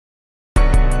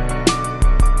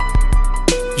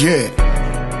Yeah.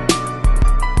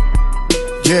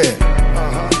 Yeah.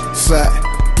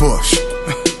 Flatbush.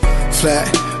 Flat.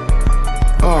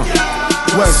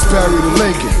 Westbury to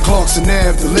Lincoln, Clarkson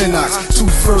Ave to Lennox,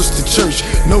 21st to Church,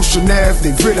 Notion Ave to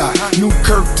Riddock,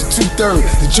 Newkirk to 2-3rd,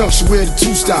 the junction where the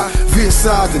 2 stop,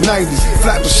 Veerside to 90,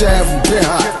 Flatbush Ave and Bear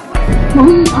High.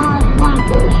 We are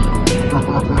Flatbush.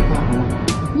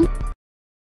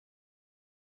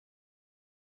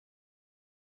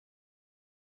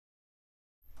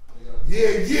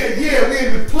 Yeah, we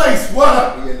in the place, what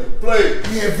up? We in the place.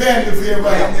 We in Vanderveer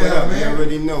right now, man. You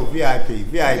already know, VIP.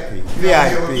 We out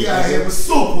here with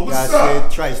SUPA, what's up? I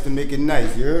said Trice to make it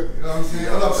nice, you heard? You know what I'm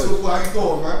saying? What up, SUPA? How you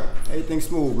doing, man? Everything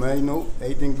smooth, man, you know?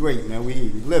 Everything great, man. We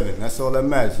living, that's all that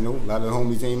matters, you know? A lot of the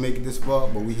homies ain't make it this far,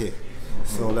 but we here.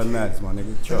 That's all that matters, my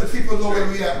nigga. Let the people know where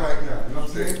we at right now, you know what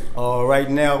I'm saying? Right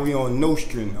now, we on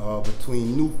Nostrand,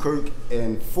 between Newkirk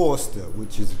and Forster,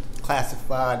 which is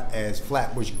classified as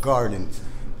Flatbush Gardens.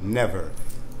 Never.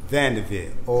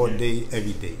 Vanderveer, all day,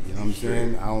 every day. You know what I'm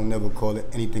saying? I don't never call it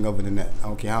anything other than that. I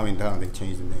don't care how many times they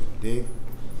change the name. Dig?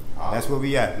 That's where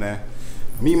we at, man.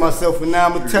 Me, myself, and now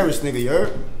I'm a terrace nigga, you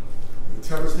heard?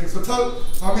 Terrace nigga. So tell,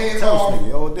 terrace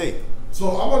nigga, all day. So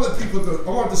I want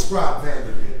to describe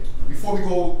Vanderveer. Before we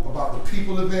go about the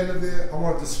people of Vanderveer, I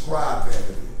want to describe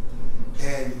Vanderveer.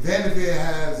 And Vanderveer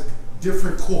has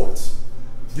different courts,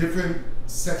 different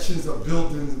sections of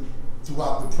buildings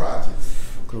throughout the project.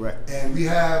 Correct. And we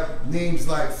have names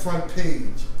like front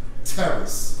page,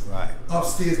 terrace, right,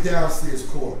 upstairs, downstairs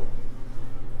court,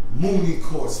 Mooney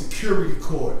court, security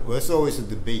court. Well, it's always a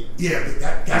debate. Yeah,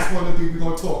 that's one of the things we're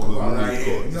going to talk about right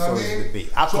here. You know what I mean? A debate.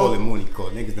 I call it Mooney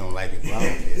court. Niggas don't like it, but I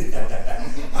don't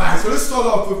care. All right, so let's start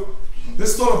off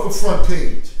with front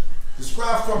page.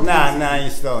 Describe front page. Nah, I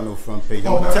ain't starting no front page.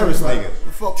 I'm a terrace nigga.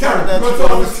 The fuck terrace. That you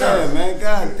understand, man.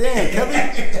 God damn,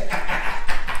 Kevin.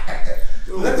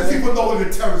 Let the people know what the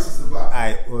terrace is about.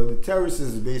 Alright, well the terrace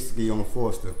is basically on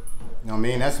Forster. You know what I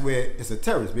mean? That's where it's a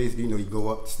terrace. Basically, you know, you go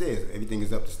up the stairs. Everything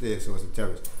is up the stairs, so it's a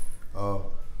terrace.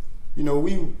 You know,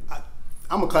 I'm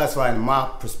gonna classify in my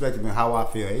perspective and how I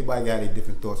feel. Everybody got their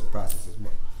different thoughts and processes.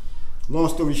 But long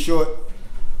story short,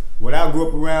 what I grew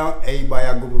up around, everybody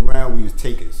I grew up around, we was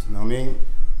takers. You know what I mean?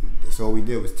 That's all we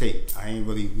did was take.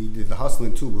 We did the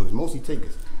hustling too, but it was mostly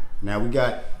takers. Now we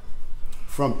got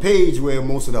front page where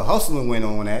most of the hustling went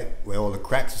on at, where all the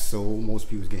cracks are sold. Most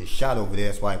people was getting shot over there.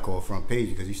 That's why I call it front page,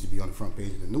 because it used to be on the front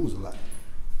page of the news a lot. You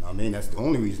know what I mean? That's the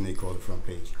only reason they call it front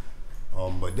page.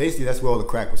 But basically, that's where all the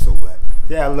crack was sold at.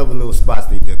 Yeah, I love the little spots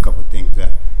they did a couple of things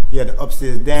at. Yeah, the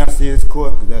upstairs, downstairs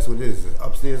court, because that's what it is. It's an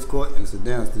upstairs court and it's a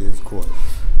downstairs court.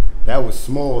 That was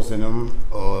Smalls and them.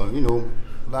 You know,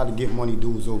 a lot of get money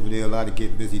dudes over there, a lot of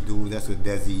get busy dudes. That's what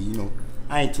Desi, you know.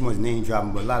 I ain't too much name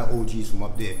dropping, but a lot of OGs from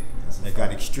up there that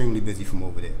got extremely busy from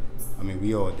over there. I mean,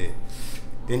 we all did.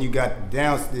 Then you got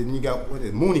downstairs, then you got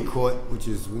Mooney Court, which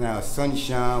is now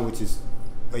Sunshine, which is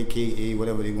AKA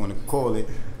whatever they want to call it.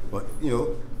 But, you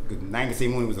know, because I ain't gonna say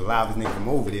Mooney was the loudest nigga from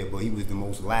over there, but he was the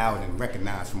most loud and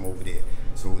recognized from over there.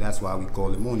 So that's why we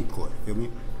call it Mooney Court, feel me?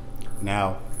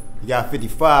 Now, you got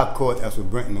 55 Court, that's what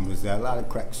Brenton was at. A lot of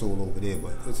crack sold over there,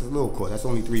 but it's a little court. That's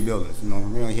only 3 buildings, you know,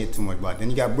 we don't hear too much about it. Then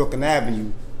you got Brooklyn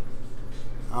Avenue.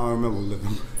 I don't remember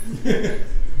looking.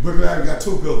 Brooklyn Avenue got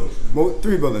 2 buildings.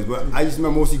 3 buildings, but I just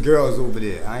remember mostly girls over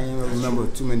there. I ain't remember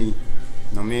too many, you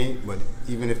know what I mean? But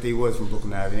even if they was from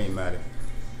Brooklyn Avenue, it ain't matter.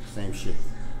 Same shit.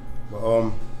 But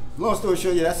long story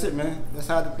short, yeah, that's it, man. That's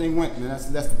how the thing went, man. That's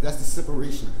the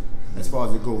separation as far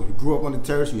as it goes. You grew up on the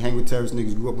terrace, you hang with terrace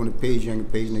niggas. You grew up on the page, you hang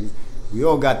with page niggas. We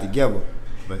all got together,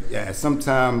 but yeah,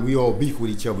 sometimes we all beef with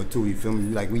each other too. You feel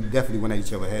me? Like we definitely went at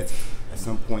each other's heads at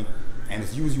some point. And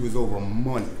it's usually was over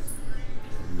money.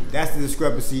 That's the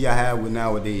discrepancy I have with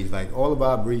nowadays. Like all of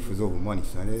our beef was over money,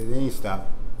 son. It ain't stop.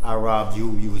 I robbed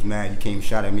you, you was mad, you came and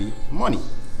shot at me. Money,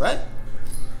 right?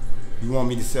 You want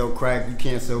me to sell crack, you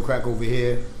can't sell crack over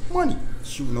here. Money,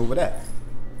 shooting over that.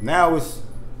 Now it's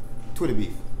Twitter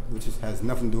beef, which has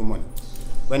nothing to do with money.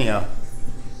 But anyhow,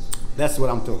 that's what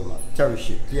I'm talking about. Terrorist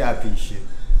shit, VIP shit.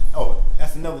 Oh,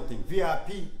 that's another thing,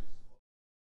 VIP.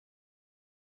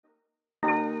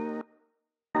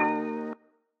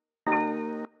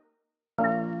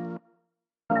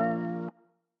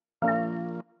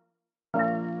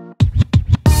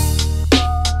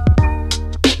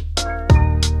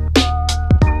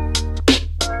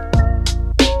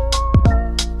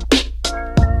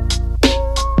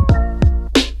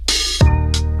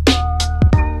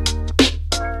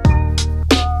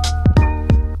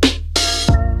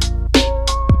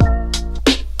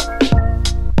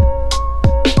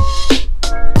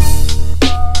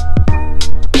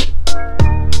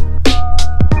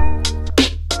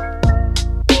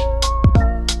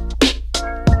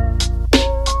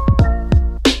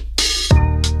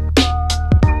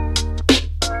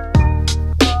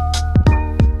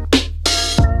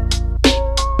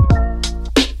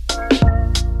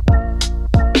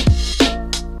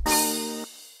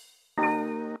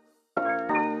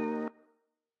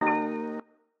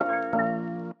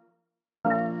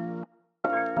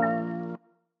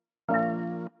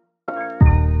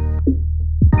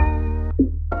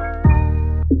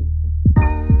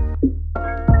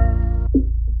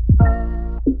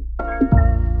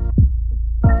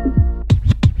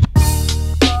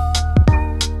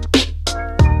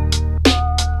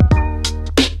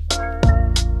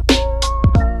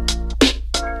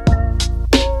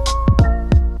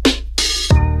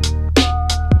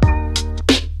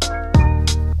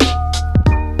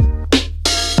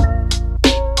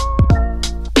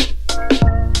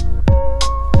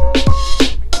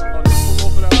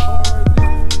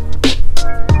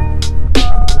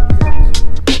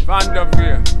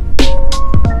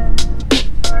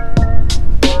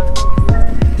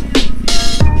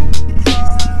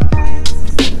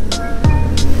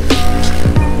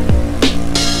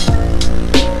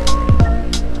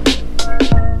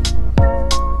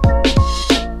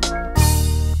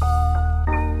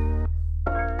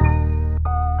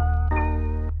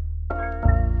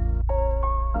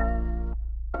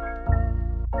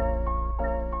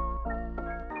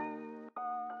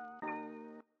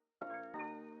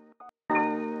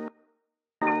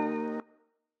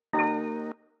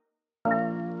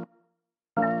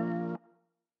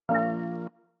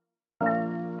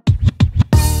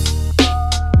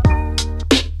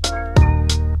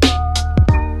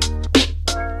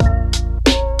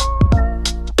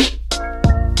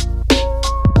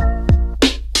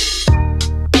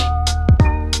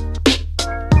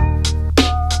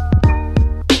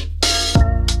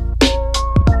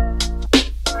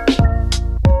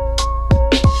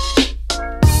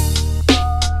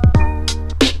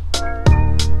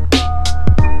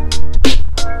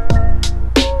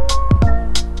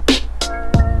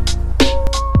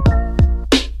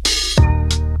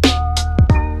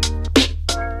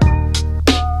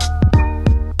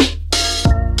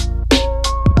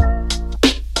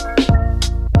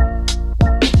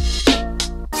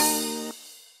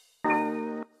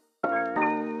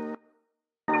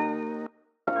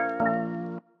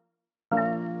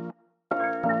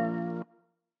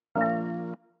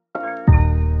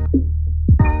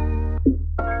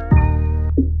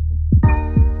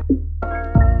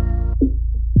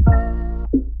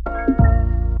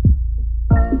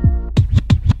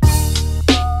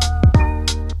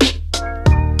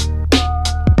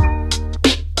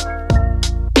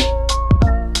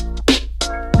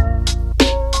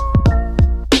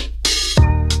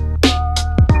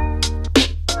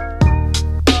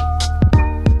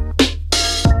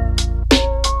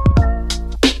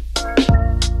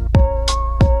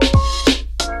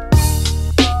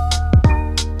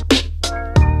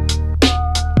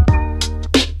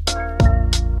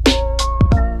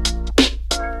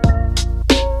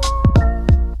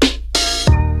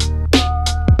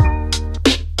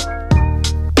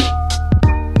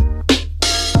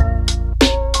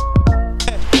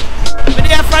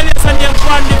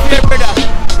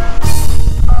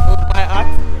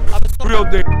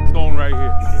 real danger zone right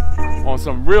here. On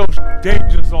some real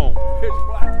danger zone. Pitch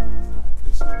black.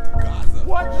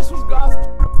 What? This was Gaza.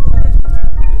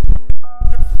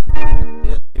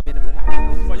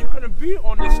 But you couldn't be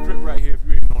on this strip right here if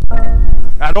you ain't on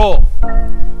it. At all.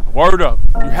 Word up.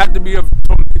 You had to be from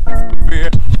Vanderveer,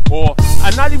 or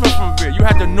not even from Veer. You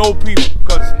had to know people,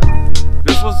 because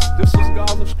this was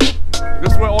Gaza Strip.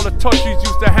 This is where all the touchies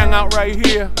used to hang out right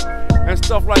here and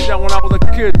stuff like that. When I was a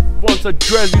kid, bunch of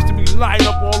dreads used to be lined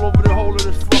up all over the whole of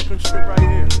this fucking strip right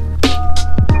here.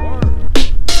 Word.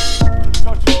 Where the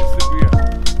touchies used to be at.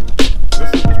 This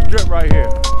is the strip right here.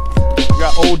 You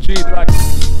got OGs like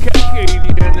Cascadian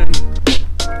and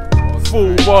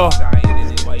Fuba.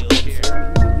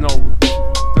 No,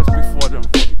 just before them.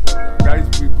 That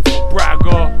used to be before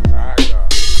Braga,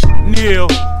 Neil.